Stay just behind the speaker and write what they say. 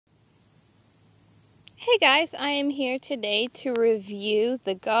Hey guys, I am here today to review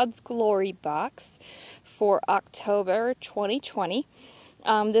the God's Glory box for October 2020.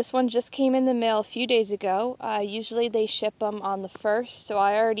 This one just came in the mail a few days ago. Usually they ship them on the 1st, so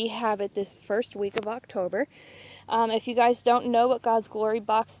I already have it this first week of October. If you guys don't know what God's Glory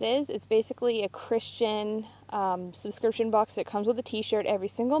box is, it's basically a Christian subscription box that comes with a t-shirt every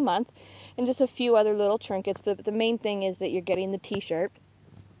single month and just a few other little trinkets, but the main thing is that you're getting the t-shirt.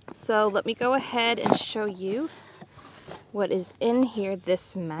 So let me go ahead and show you what is in here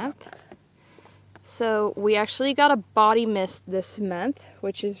this month. So we actually got a body mist this month,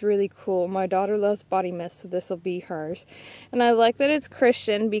 which is really cool. My daughter loves body mist, so this will be hers. And I like that it's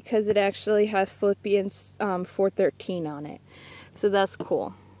Christian because it actually has Philippians 4:13 on it. So that's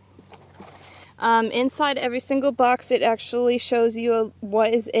cool. Inside every single box, it actually shows you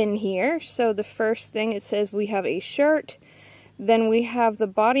what is in here. So the first thing, it says we have a shirt. Then we have the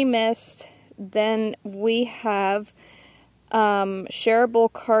body mist. Then we have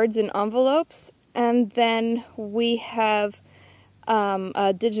shareable cards and envelopes. And then we have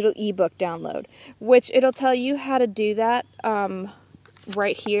a digital ebook download, which it'll tell you how to do that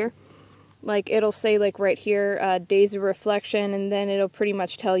right here. Like it'll say like right here, days of reflection, and then it'll pretty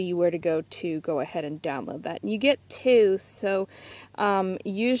much tell you where to go ahead and download that. And you get 2, so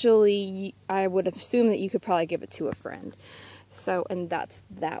usually I would assume that you could probably give it to a friend. So, and that's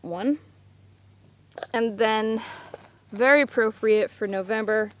that one. And then, very appropriate for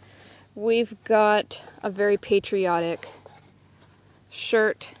November, we've got a very patriotic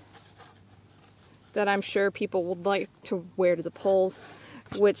shirt that I'm sure people would like to wear to the polls,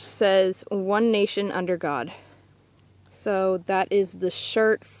 which says, "One Nation Under God." So that is the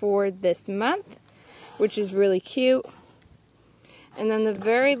shirt for this month, which is really cute. And then the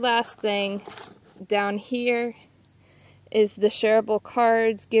very last thing down here is the shareable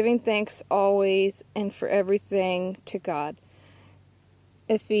cards, giving thanks always and for everything to God.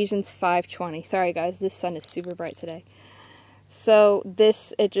 Ephesians 5:20. Sorry guys, this sun is super bright today. So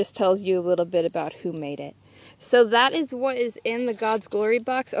this, it just tells you a little bit about who made it. So that is what is in the God's Glory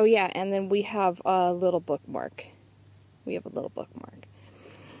box. Oh yeah, and then we have a little bookmark.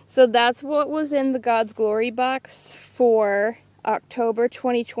 So that's what was in the God's Glory box for October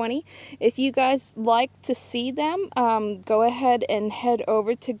 2020. If you guys like to see them, go ahead and head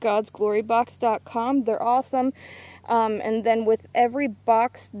over to godsglorybox.com. They're awesome. And then with every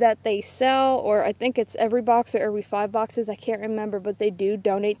box that they sell, or I think it's every box or every 5 boxes, I can't remember, but they do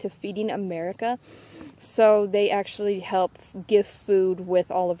donate to Feeding America. So they actually help give food with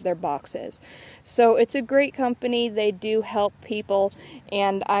all of their boxes. So it's a great company. They do help people,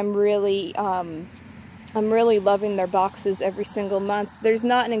 and I'm really loving their boxes every single month. There's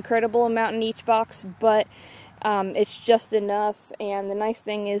not an incredible amount in each box, but it's just enough. And the nice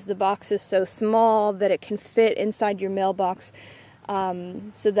thing is the box is so small that it can fit inside your mailbox,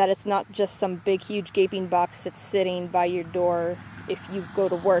 so that it's not just some big, huge, gaping box that's sitting by your door if you go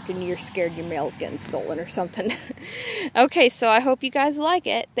to work and you're scared your mail's getting stolen or something. Okay, so I hope you guys like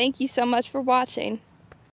it. Thank you so much for watching.